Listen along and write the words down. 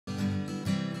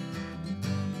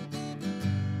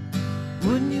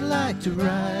Wouldn't you like to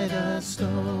write a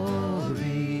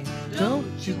story?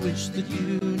 Don't you wish that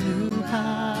you knew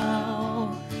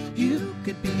how? You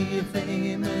could be a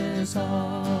famous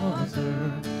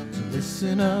author. So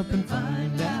listen up and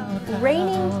find out how.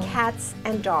 Raining Cats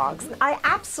and Dogs. I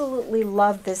absolutely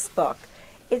love this book.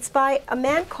 It's by a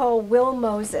man called Will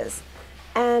Moses,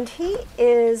 and he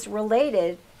is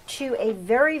related to a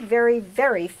very, very,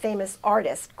 very famous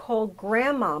artist called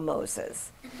Grandma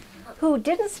Moses, who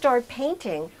didn't start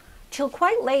painting till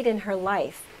quite late in her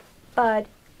life, but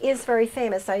is very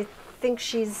famous. I think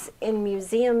she's in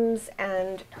museums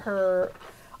and her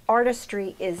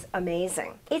artistry is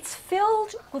amazing. It's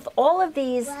filled with all of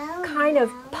these kind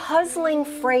of puzzling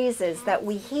phrases that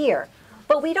we hear,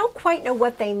 but we don't quite know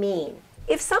what they mean.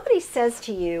 If somebody says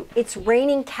to you, it's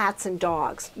raining cats and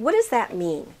dogs, what does that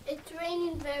mean? It's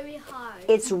raining very hard.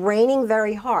 It's raining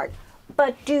very hard.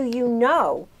 But do you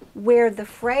know where the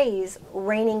phrase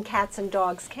raining cats and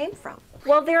dogs came from?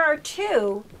 Well, there are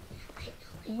two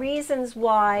reasons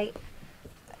why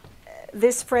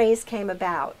this phrase came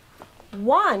about.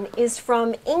 One is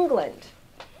from England.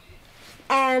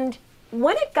 And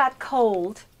when it got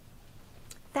cold,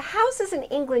 the houses in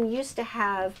England used to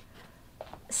have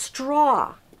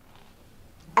straw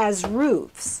as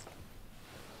roofs.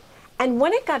 And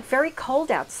when it got very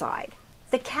cold outside,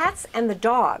 the cats and the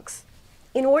dogs,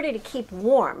 in order to keep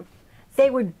warm, they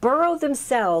would burrow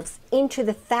themselves into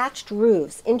the thatched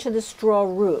roofs, into the straw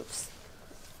roofs.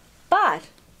 But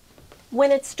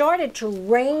when it started to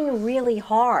rain really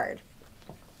hard,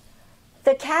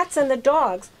 the cats and the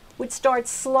dogs would start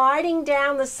sliding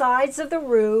down the sides of the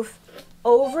roof,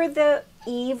 over the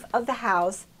eave of the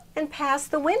house, and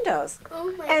past the windows.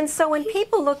 And so when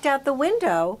people looked out the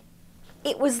window,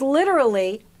 it was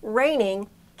literally raining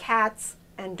cats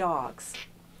and dogs.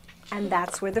 And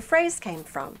that's where the phrase came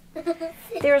from.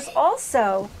 There's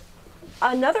also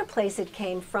another place it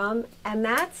came from, and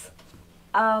that's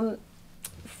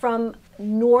from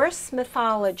Norse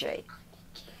mythology.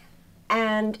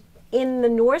 And in the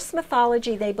Norse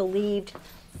mythology, they believed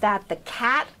that the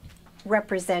cat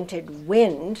represented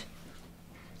wind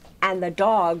and the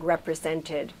dog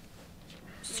represented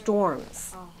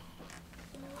storms.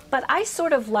 But I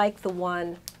sort of like the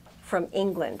one from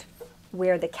England,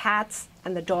 where the cats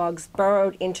and the dogs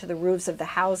burrowed into the roofs of the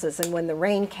houses, and when the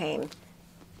rain came,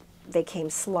 they came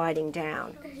sliding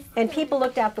down. And people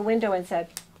looked out the window and said,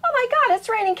 "Oh my God, it's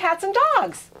raining cats and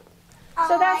dogs."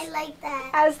 So that's, I like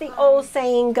that. as the old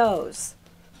saying goes.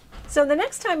 So the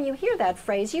next time you hear that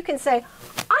phrase, you can say,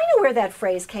 "I know where that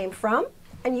phrase came from,"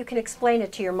 and you can explain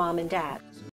it to your mom and dad.